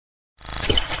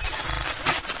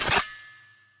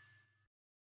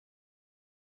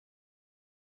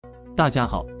大家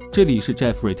好，这里是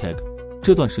JeffreyTech。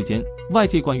这段时间，外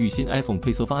界关于新 iPhone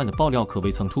配色方案的爆料可谓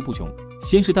层出不穷。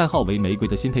先是代号为玫瑰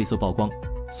的新配色曝光，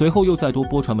随后又在多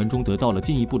波传闻中得到了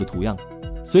进一步的图样。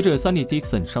随着 Sonny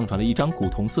Dickson 上传了一张古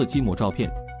铜色机模照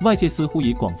片，外界似乎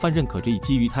也广泛认可这一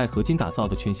基于钛合金打造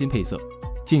的全新配色。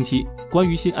近期关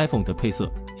于新 iPhone 的配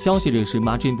色，消息人士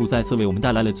Majin Bu 再次为我们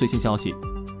带来了最新消息。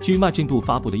据 Majin Bu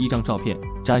发布的一张照片，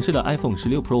展示了 iPhone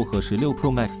 16 Pro 和16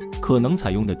 Pro Max 可能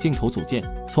采用的镜头组件。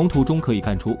从图中可以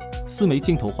看出，4枚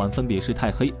镜头环分别是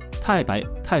钛黑、钛白、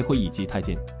钛灰以及钛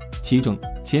金。其中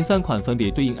前3款分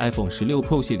别对应 iPhone 16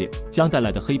 Pro 系列将带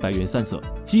来的黑白原3色，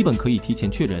基本可以提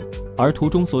前确认。而图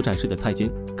中所展示的钛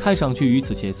金，看上去与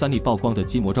此前Sonny曝光的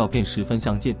机模照片十分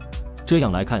相近。这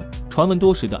样来看，传闻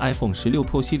多时的 iPhone 16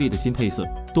 Pro 系列的新配色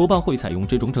多半会采用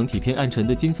这种整体偏暗沉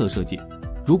的金色设计。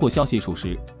如果消息属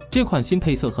实，这款新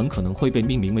配色很可能会被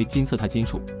命名为金色钛金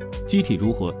属。具体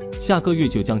如何，下个月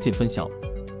就将见分晓。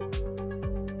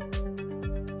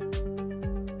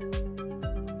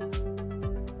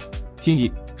近日，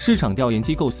市场调研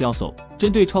机构销售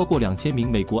针对超过2000名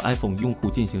美国 iPhone 用户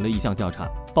进行了一项调查，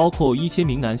包括1000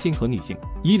名男性和女性，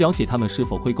以了解他们是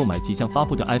否会购买即将发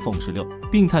布的 iPhone 16，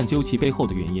并探究其背后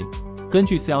的原因。根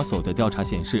据 Salesforce 的调查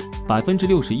显示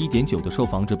，61.9%的受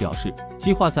访者表示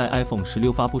计划在 iPhone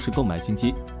 16发布时购买新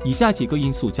机。以下几个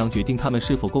因素将决定他们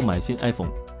是否购买新 iPhone。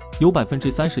有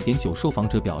30.9%受访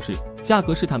者表示，价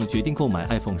格是他们决定购买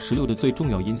iPhone 16的最重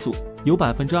要因素。有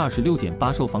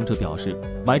26.8%受访者表示，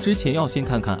买之前要先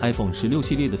看看 iPhone 16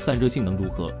系列的散热性能如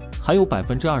何。还有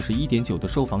21.9%的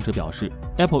受访者表示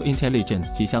 ，Apple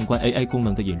Intelligence 及相关 AI 功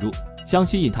能的引入将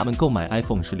吸引他们购买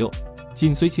iPhone 16。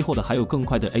紧随其后的还有更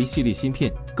快的 A 系列芯片、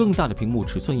更大的屏幕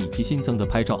尺寸以及新增的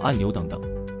拍照按钮等等。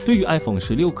对于 iPhone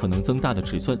 16可能增大的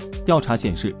尺寸，调查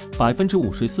显示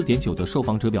54.9%的受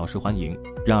访者表示欢迎。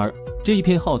然而，这一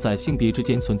偏好在性别之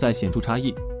间存在显著差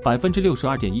异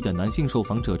，62.1%的男性受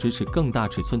访者支持更大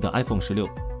尺寸的 iPhone 16，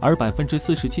而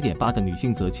47.8%的女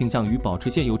性则倾向于保持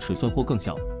现有尺寸或更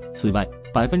小。此外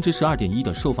，12.1%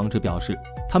的受访者表示，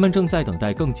他们正在等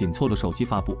待更紧凑的手机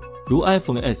发布，如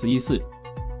iPhone SE4。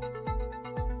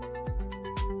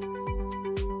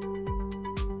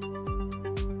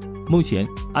目前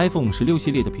iPhone 16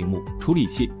系列的屏幕、处理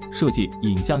器、设计、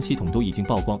影像系统都已经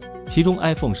曝光，其中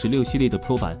iPhone 16系列的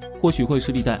Pro 版或许会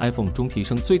是历代 iPhone 中提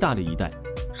升最大的一代。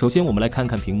首先我们来看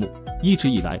看屏幕。一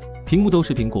直以来，屏幕都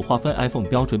是苹果划分 iPhone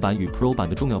标准版与 Pro 版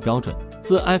的重要标准。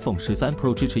自 iPhone 13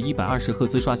 Pro 支持120赫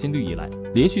兹刷新率以来，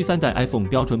连续3代 iPhone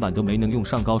标准版都没能用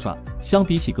上高刷。相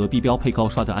比起隔壁标配高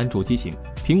刷的安卓机型，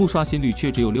屏幕刷新率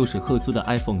却只有60赫兹的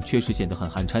iPhone 确实显得很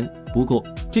寒碜。不过，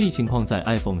这一情况在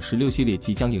iPhone 16系列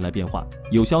即将迎来变化。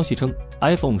有消息称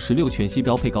 ，iPhone 16全系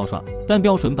标配高刷，但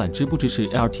标准版支不支持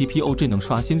LTPO 智能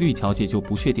刷新率调节就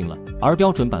不确定了。而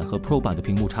标准版和 Pro 版的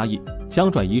屏幕差异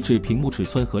将转移至屏幕尺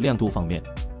寸和亮度方面。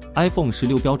iPhone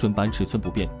 16标准版尺寸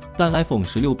不变，但 iPhone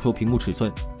 16 Pro 屏幕尺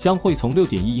寸将会从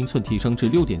6.1英寸提升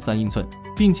至6.3英寸，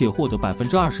并且获得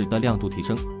20%的亮度提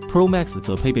升。Pro Max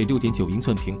则配备6.9英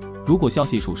寸屏。如果消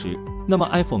息属实，那么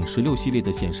iPhone 16系列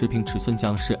的显示屏尺寸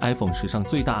将是 iPhone 史上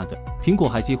最大的。苹果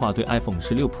还计划对 iPhone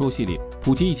 16 Pro 系列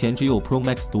普及以前只有 Pro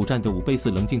Max 独占的5倍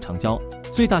4棱镜长焦，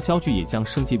最大焦距也将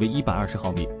升级为120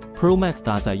毫米。Pro Max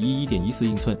搭载1.14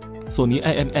英寸索尼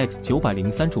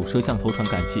IMX903主摄像头传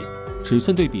感器，尺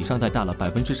寸对比上代大了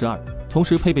12%，同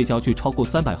时配备焦距超过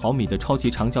300毫米的超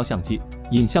级长焦相机，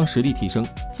影像实力提升，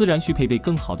自然需配备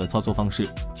更好的操作方式。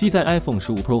继在 iPhone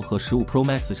 15 Pro 和15 Pro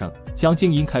Max 上将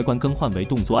静音开关更换为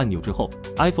动作按钮之后，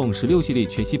 iPhone 16系列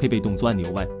全系配备动作按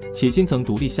钮外，且新增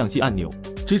独立相机按钮，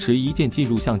支持一键进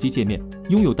入相机界面，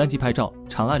拥有单机拍照、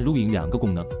长按录影2个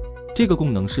功能。这个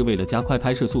功能是为了加快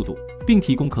拍摄速度，并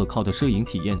提供可靠的摄影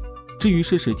体验。至于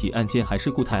是实体按键还是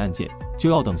固态按键，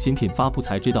就要等新品发布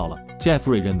才知道了。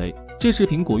Jeffrey 认为，这是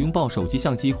苹果拥抱手机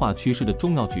相机化趋势的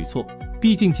重要举措。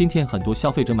毕竟今天很多消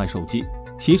费者买手机，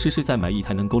其实是在买一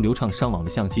台能够流畅上网的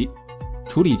相机。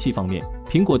处理器方面，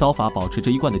苹果刀法保持着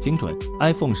一贯的精准。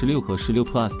iPhone 16和16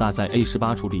 Plus 搭载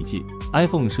A18 处理器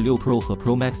 ，iPhone 16 Pro 和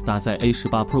Pro Max 搭载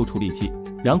A18 Pro 处理器。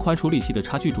两款处理器的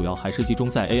差距主要还是集中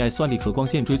在 AI 算力和光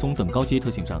线追踪等高阶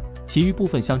特性上，其余部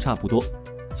分相差不多。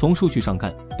从数据上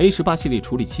看 ，A18 系列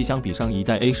处理器相比上一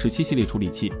代 A17 系列处理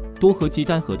器，多核及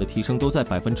单核的提升都在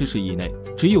10%以内，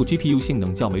只有 GPU 性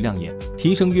能较为亮眼，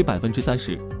提升约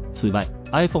30%。此外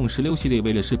 ，iPhone 16系列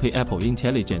为了适配 Apple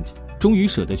Intelligence， 终于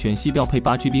舍得全系标配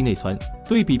8GB 内存。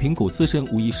对比苹果自身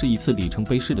无疑是一次里程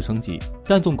碑式的升级，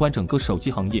但纵观整个手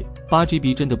机行业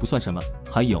，8GB 真的不算什么。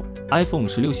还有 ，iPhone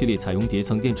 16系列采用叠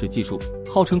层电池技术，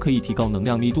号称可以提高能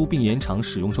量密度并延长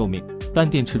使用寿命，但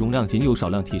电池容量仅有少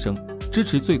量提升。支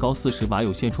持最高40瓦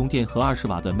有线充电和20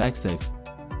瓦的 MagSafe。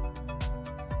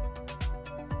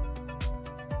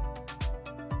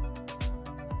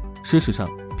事实上，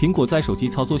苹果在手机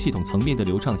操作系统层面的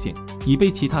流畅性已被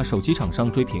其他手机厂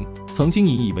商追平，曾经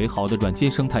引以为豪的软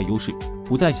件生态优势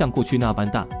不再像过去那般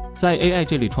大。在 AI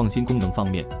这类创新功能方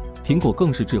面，苹果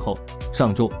更是滞后。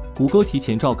上周，谷歌提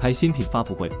前召开新品发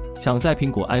布会，抢在苹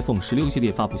果 iPhone 16系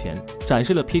列发布前，展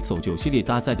示了 Pixel 9系列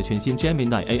搭载的全新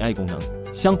Gemini AI 功能。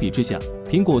相比之下，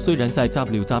苹果虽然在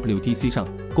WWDC 上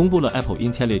公布了 Apple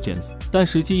Intelligence， 但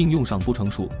实际应用上不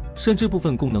成熟，甚至部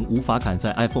分功能无法赶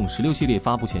在 iPhone 16系列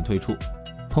发布前推出。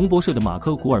彭博社的马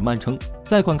克·古尔曼称，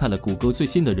在观看了谷歌最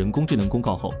新的人工智能公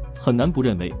告后，很难不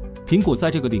认为苹果在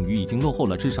这个领域已经落后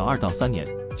了至少2到3年。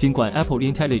尽管 Apple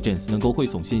Intelligence 能够汇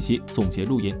总信息、总结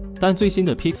录音，但最新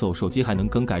的 Pixel 手机还能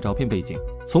更改照片背景，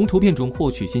从图片中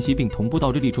获取信息并同步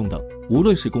到日历中等。无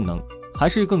论是功能，还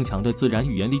是更强的自然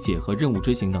语言理解和任务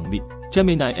执行能力，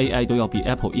 Gemini AI 都要比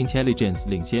Apple Intelligence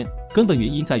领先。根本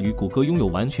原因在于谷歌拥有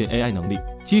完全 AI 能力，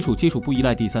基础技术不依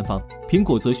赖第三方，苹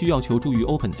果则需要求助于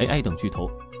OpenAI 等巨头。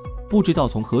不知道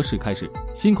从何时开始，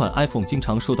新款 iPhone 经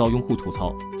常受到用户吐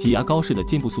槽，挤牙膏式的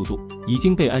进步速度已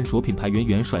经被安卓品牌远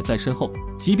远甩在身后。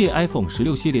即便 iPhone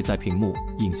 16系列在屏幕、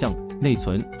影像、内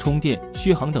存、充电、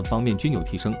续航等方面均有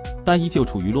提升，但依旧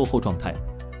处于落后状态。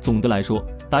总的来说，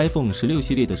 iPhone 16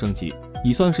系列的升级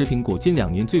已算是苹果近2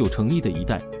年最有诚意的一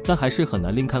代，但还是很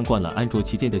难令看惯了安卓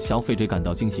旗舰的消费者感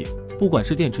到惊喜。不管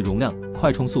是电池容量、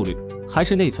快充速率，还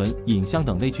是内存、影像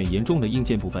等内卷严重的硬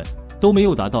件部分，都没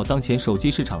有达到当前手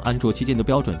机市场安卓旗舰的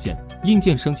标准线，硬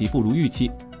件升级不如预期。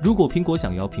如果苹果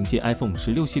想要凭借 iPhone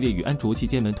 16系列与安卓旗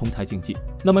舰们同台竞技，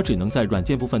那么只能在软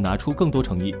件部分拿出更多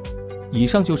诚意。以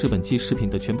上就是本期视频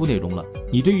的全部内容了。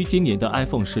你对于今年的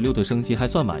iPhone 16的升级还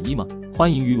算满意吗？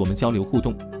欢迎与我们交流互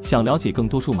动。想了解更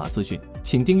多数码资讯，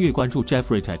请订阅关注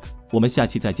JeffreyTech。我们下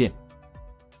期再见。